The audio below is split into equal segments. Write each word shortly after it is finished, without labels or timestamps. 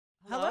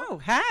Oh,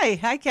 hi.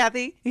 Hi,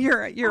 Kathy.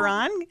 You're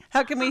on.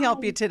 How can we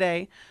help you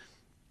today?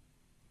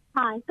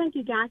 Hi. Thank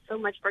you guys so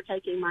much for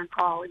taking my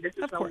call. This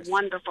is Of course. a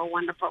wonderful,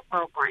 wonderful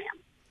program.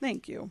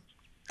 Thank you.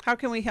 How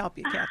can we help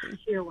you, Kathy?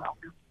 You're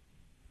welcome.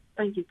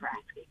 Thank you for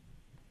asking.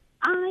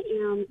 I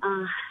am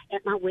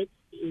at my wit's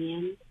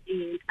end,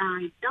 and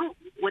I don't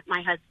with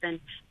my husband,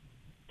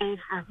 and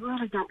I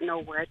really don't know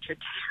where to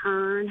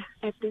turn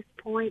at this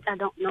point. I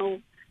don't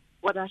know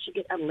whether I should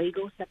get a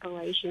legal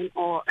separation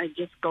or I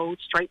just go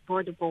straight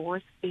for a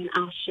divorce, and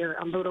I'll share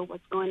a little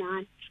what's going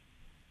on.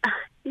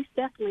 He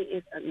definitely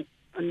is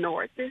a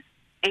narcissist,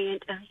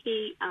 and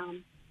he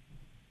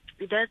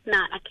does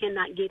not, I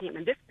cannot get him,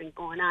 and this has been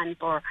going on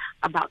for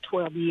about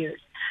 12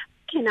 years,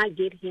 cannot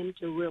get him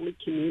to really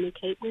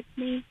communicate with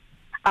me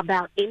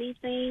about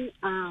anything.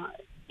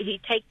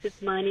 He takes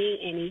his money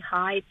and he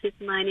hides his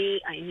money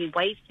and he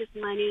wastes his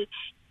money,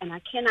 and I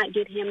cannot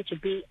get him to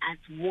be as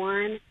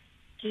one.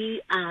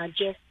 He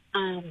just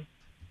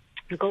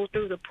go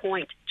through the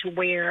point to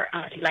where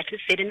he likes to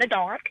sit in the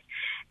dark,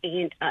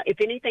 and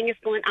if anything is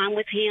going on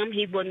with him,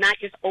 he will not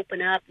just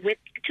open up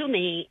to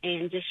me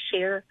and just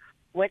share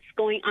what's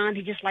going on.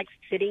 He just likes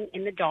sitting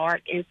in the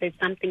dark and says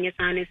something is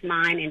on his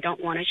mind and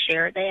don't want to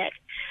share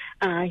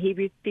that. He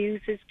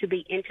refuses to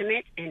be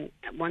intimate, and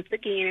once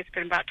again, it's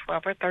been about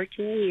 12 or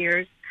 13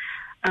 years.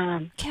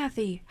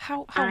 Kathy,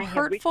 how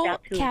hurtful,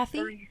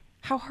 Kathy,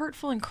 how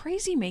hurtful and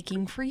crazy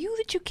making for you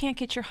that you can't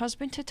get your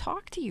husband to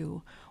talk to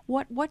you.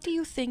 What do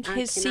you think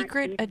his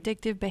secret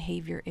addictive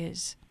behavior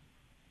is?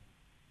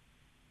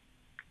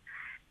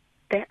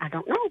 That I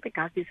don't know,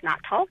 because he's not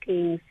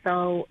talking.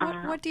 So,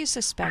 what do you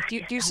suspect?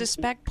 Do you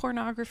suspect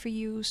pornography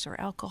use or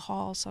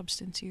alcohol,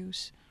 substance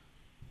use?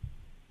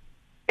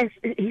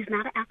 He's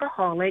not an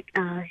alcoholic.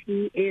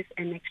 He is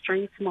an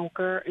extreme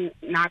smoker,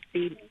 not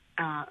the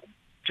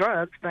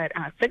drugs, but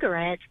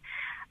cigarettes.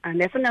 And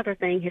that's another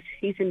thing.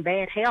 He's in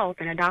bad health,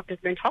 and a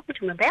doctor's been talking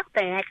to him about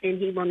that, and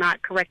he will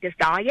not correct his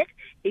diet.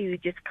 He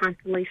just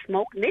constantly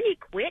smoked. Then he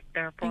quit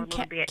there for a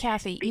little bit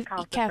Kathy,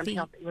 because of some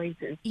health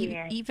reasons.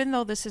 Even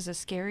though this is a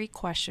scary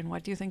question,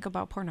 what do you think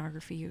about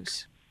pornography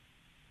use?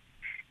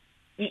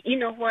 You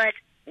know what?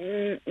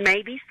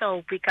 Maybe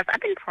so, because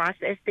I've been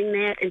processing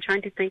that and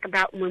trying to think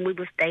about when we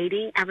were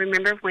dating. I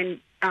remember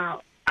when I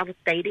was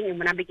dating, and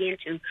when I began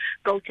to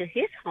go to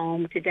his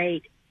home to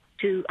date,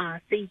 to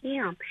see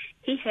him,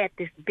 he had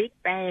this big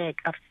bag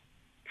of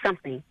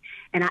something,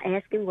 and I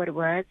asked him what it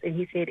was, and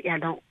he said,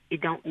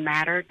 it don't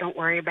matter, don't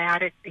worry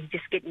about it, he's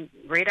just getting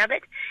rid of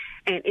it.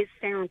 And it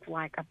sounds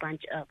like a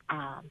bunch of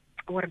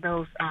what are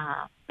those,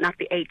 not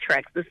the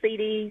 8-tracks, the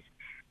CDs,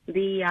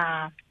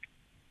 the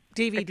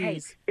DVDs.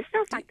 The it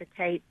sounds like the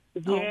tape.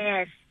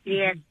 Yes.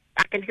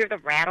 I can hear the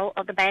rattle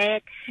of the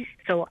bag.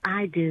 So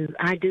I do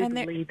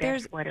believe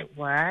that's what it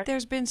was.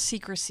 There's been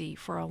secrecy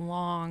for a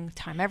long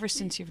time, ever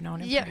since you've known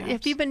him. Yeah. Perhaps.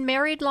 Have you been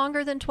married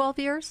longer than 12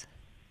 years?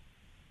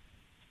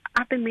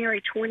 I've been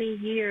married 20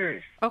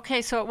 years.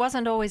 Okay, so it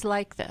wasn't always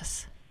like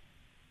this.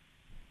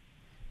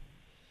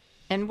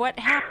 And what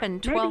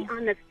happened? Maybe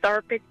on the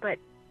surface,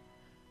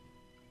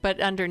 but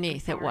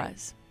underneath it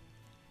was.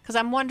 Because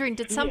I'm wondering,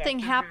 did something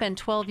happen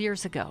 12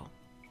 years ago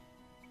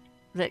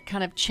that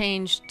kind of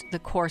changed the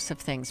course of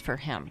things for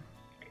him?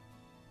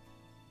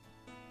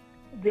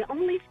 The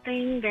only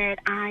thing that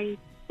I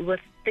would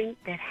think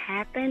that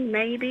happened,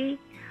 maybe,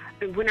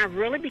 when I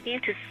really began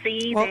to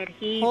see that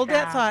he's hold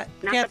that thought,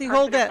 Kathy.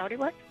 Hold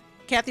that.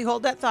 Kathy,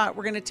 hold that thought.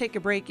 We're going to take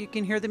a break. You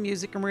can hear the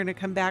music, and we're going to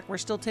come back. We're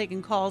still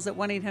taking calls at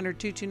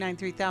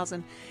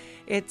 1-800-229-3000.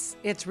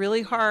 It's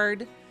really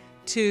hard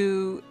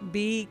to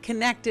be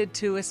connected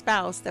to a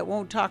spouse that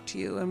won't talk to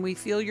you, and we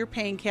feel your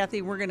pain,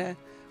 Kathy. We're going to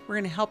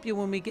help you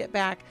when we get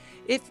back.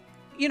 It's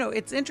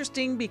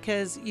interesting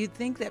because you'd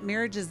think that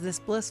marriage is this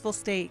blissful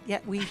state,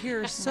 yet we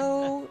hear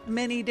so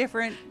many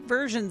different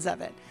versions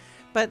of it.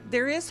 But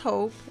there is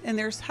hope and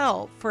there's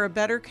help for a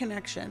better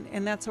connection,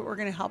 and that's what we're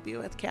going to help you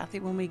with, Kathy,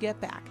 when we get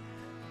back.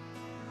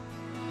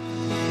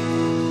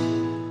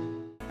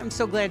 I'm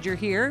so glad you're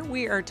here.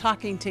 We are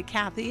talking to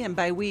Kathy, and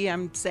by we,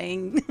 I'm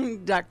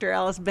saying Dr.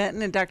 Alice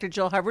Benton and Dr.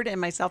 Jill Hubbard and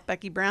myself,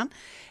 Becky Brown.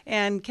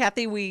 And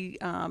Kathy, we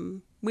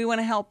want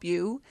to help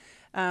you.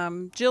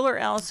 Jill or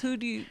Alice, who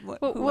do you?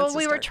 Well,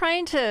 we were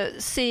trying to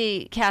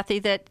see, Kathy,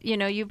 that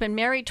you've been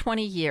married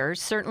 20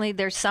 years. Certainly,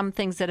 there's some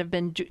things that have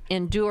been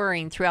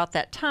enduring throughout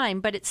that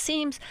time, but it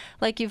seems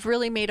like you've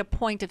really made a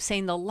point of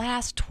saying the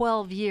last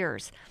 12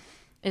 years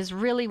is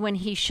really when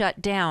he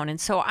shut down. And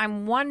so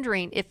I'm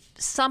wondering if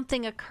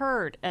something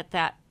occurred at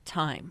that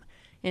time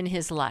in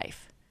his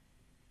life.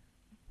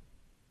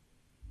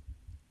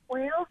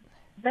 Well,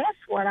 that's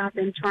what I've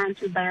been trying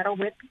to battle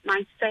with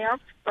myself,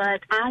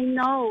 but I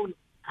know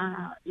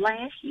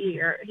last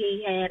year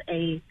he had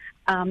a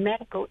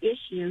medical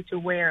issue to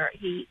where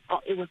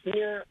it was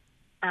near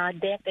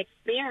death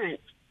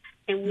experience,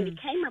 and when he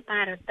came up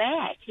out of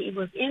that, he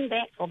was in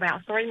that for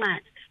about 3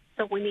 months.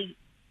 So when he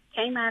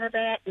came out of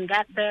that and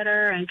got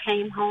better and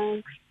came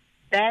home,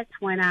 that's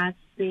when I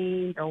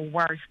seen the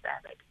worst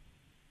of it.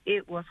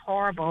 it was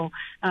horrible.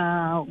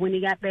 When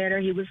he got better,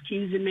 he was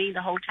accusing me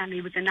the whole time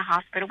he was in the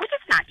hospital, which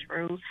is not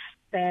true,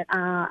 that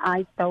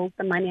I stole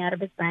some money out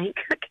of his bank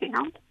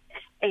account.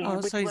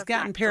 And so he's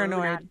gotten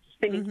paranoid.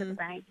 Spending to the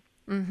bank.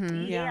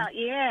 Mm-hmm. Yeah,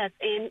 yes,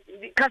 and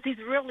because he's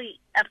really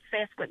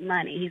obsessed with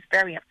money. He's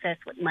very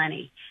obsessed with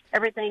money.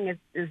 Everything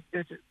is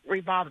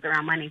revolves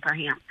around money for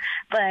him.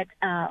 But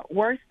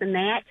worse than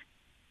that,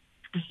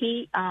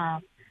 he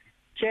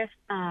just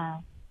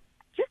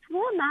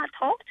will not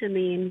talk to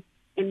me,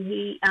 and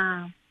he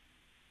I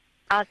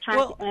was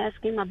trying to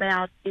ask him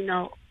about,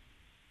 go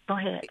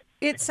ahead.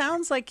 It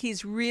sounds like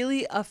he's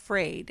really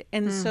afraid,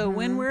 and so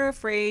when we're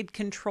afraid,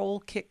 control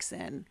kicks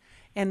in.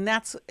 And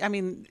that's,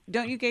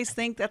 don't you guys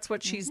think that's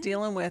what she's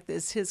dealing with,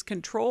 is his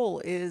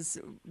control is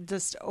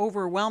just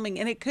overwhelming?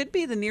 And it could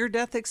be the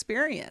near-death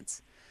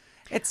experience.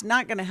 It's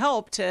not going to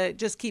help to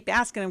just keep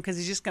asking him, because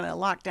he's just going to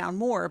lock down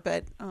more.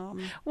 But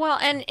well,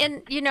 and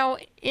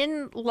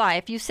in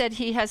life, you said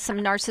he has some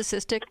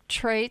narcissistic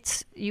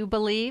traits, you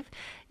believe,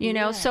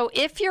 know, so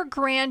if you're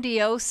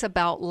grandiose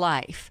about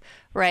life,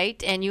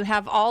 right, and you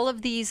have all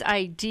of these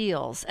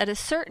ideals, at a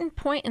certain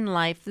point in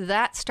life,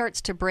 that starts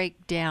to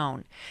break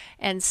down.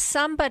 And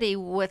somebody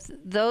with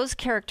those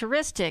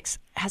characteristics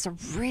has a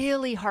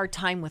really hard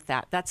time with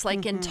that. That's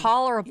like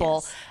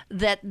intolerable,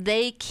 that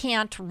they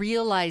can't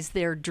realize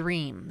their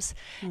dreams.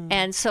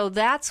 And so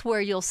that's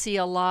where you'll see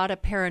a lot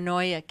of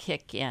paranoia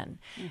kick in,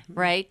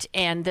 right?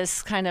 And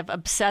this kind of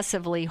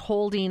obsessively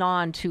holding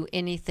on to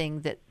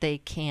anything that they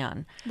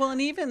can. Well,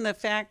 and even the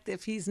fact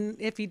if he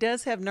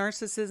does have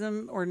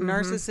narcissism or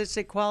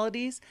narcissistic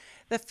qualities,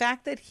 the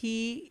fact that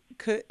he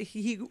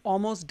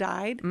almost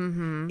died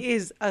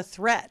is a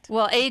threat.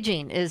 Well,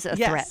 aging is a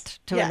threat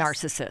to a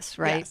narcissist,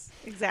 right? Yes,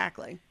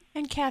 exactly.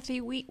 And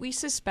Kathy, we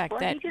suspect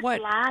that he just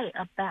lie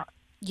about.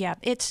 Yeah,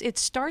 it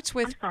starts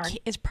with,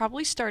 it's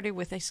probably started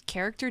with his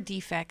character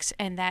defects,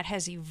 and that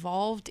has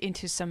evolved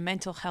into some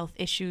mental health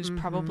issues,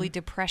 probably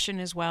depression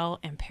as well,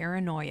 and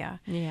paranoia.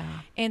 Yeah.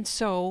 And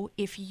so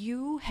if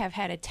you have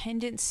had a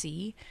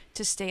tendency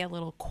to stay a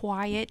little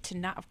quiet, to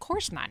not, of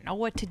course, not know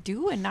what to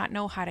do and not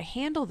know how to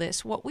handle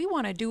this, what we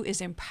want to do is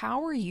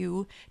empower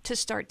you to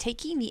start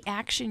taking the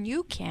action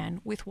you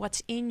can with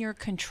what's in your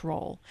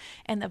control.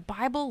 And the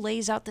Bible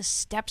lays out the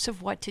steps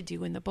of what to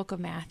do in the book of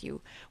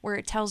Matthew, where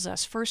it tells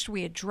us first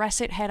we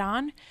address it head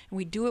on, and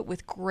we do it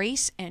with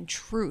grace and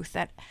truth.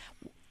 That,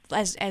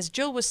 as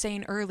Jill was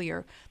saying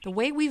earlier, the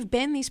way we've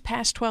been these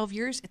past 12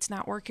 years, it's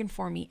not working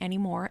for me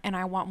anymore, and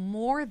I want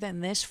more than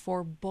this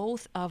for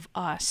both of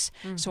us.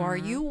 So are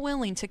you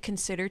willing to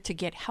consider to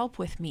get help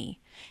with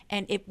me?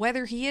 And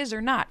whether he is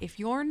or not, if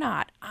you're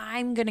not,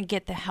 I'm going to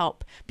get the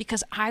help,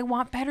 because I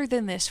want better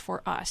than this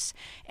for us.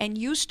 And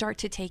you start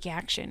to take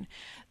action.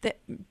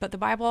 But the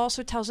Bible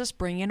also tells us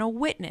bring in a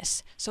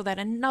witness, so that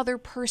another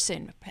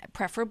person,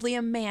 preferably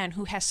a man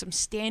who has some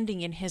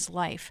standing in his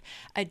life,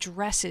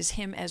 addresses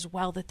him as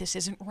well, that this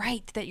isn't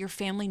right, that your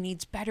family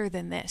needs better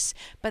than this.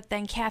 But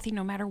then, Kathy,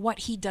 no matter what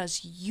he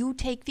does, you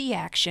take the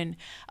action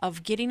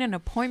of getting an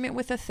appointment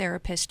with a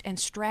therapist and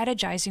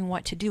strategizing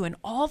what to do. And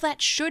all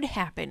that should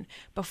happen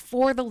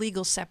before the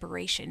legal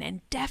separation,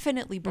 and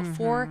definitely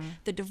before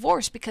the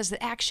divorce, because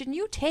the action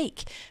you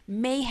take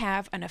may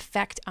have an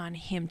effect on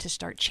him to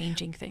start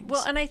changing things.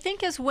 Well, and I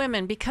think as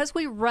women, because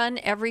we run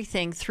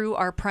everything through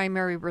our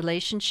primary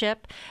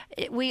relationship,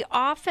 we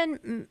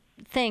often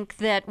think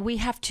that we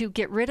have to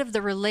get rid of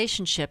the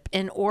relationship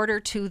in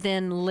order to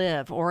then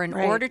live, or in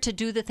order to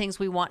do the things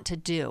we want to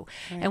do.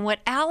 And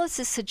what Alice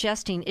is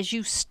suggesting is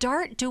you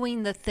start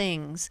doing the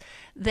things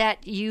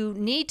that you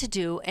need to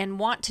do and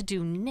want to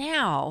do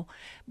now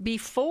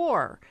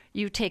before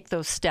you take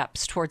those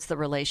steps towards the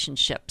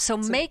relationship. So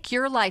make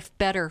your life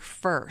better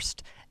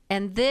first,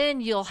 and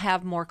then you'll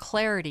have more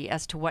clarity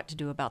as to what to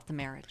do about the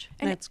marriage.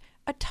 And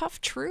a tough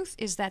truth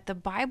is that the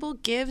Bible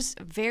gives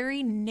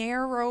very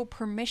narrow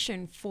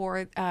permission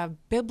for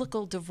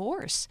biblical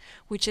divorce,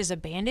 which is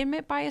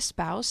abandonment by a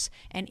spouse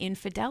and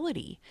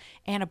infidelity.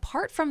 And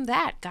apart from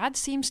that, God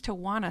seems to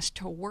want us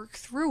to work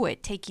through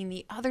it, taking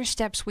the other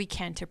steps we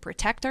can to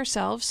protect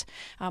ourselves,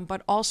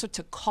 but also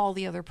to call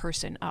the other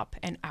person up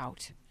and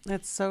out.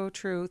 That's so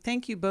true.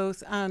 Thank you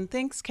both.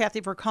 Thanks,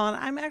 Kathy, for calling.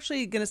 I'm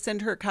actually going to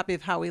send her a copy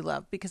of How We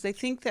Love, because I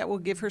think that will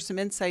give her some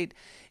insight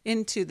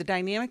into the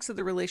dynamics of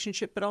the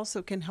relationship, but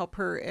also can help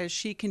her as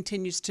she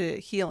continues to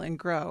heal and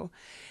grow.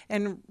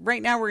 And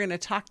right now we're going to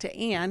talk to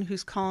Ann,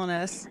 who's calling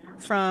us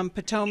from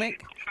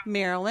Potomac,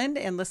 Maryland,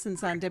 and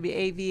listens on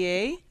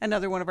WAVA,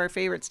 another one of our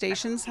favorite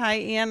stations. Hi,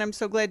 Ann. I'm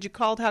so glad you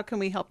called. How can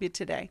we help you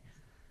today?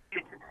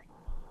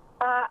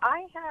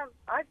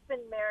 I've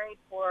been married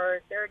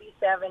for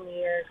 37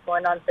 years,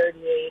 going on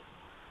 38.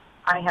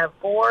 I have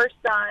 4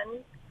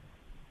 sons,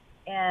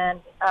 and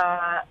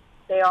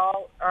they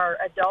all are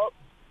adult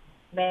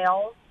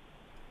males,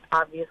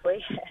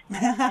 obviously.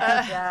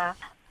 And,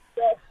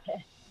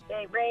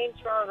 they range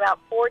from about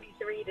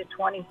 43 to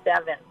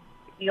 27.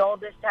 The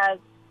oldest has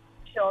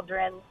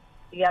children,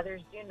 the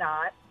others do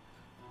not.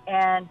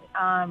 And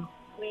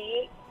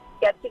we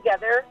get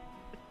together.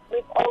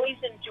 We've always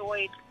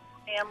enjoyed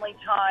family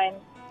time.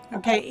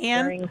 Okay,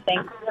 Ann. During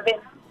Thanksgiving.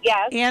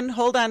 Yes. Ann,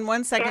 hold on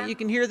one second. You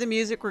can hear the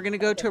music. We're going to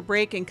go to a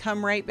break and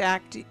come right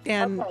back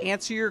and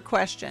answer your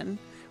question.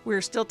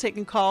 We're still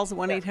taking calls,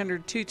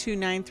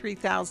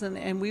 1-800-229-3000,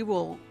 and we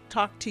will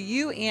talk to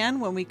you, Ann,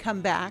 when we come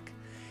back.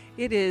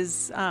 It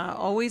is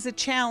always a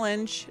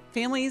challenge.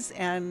 Families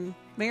and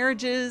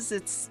marriages,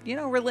 it's,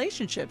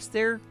 relationships.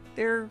 They're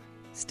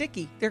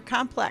sticky. They're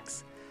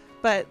complex,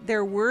 but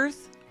they're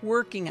worth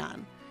working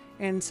on.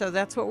 And so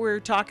that's what we're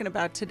talking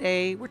about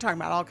today. We're talking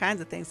about all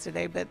kinds of things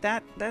today, but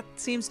that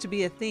seems to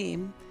be a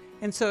theme.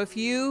 And so if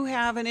you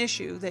have an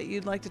issue that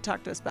you'd like to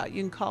talk to us about,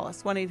 you can call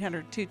us,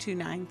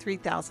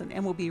 1-800-229-3000,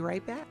 and we'll be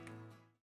right back.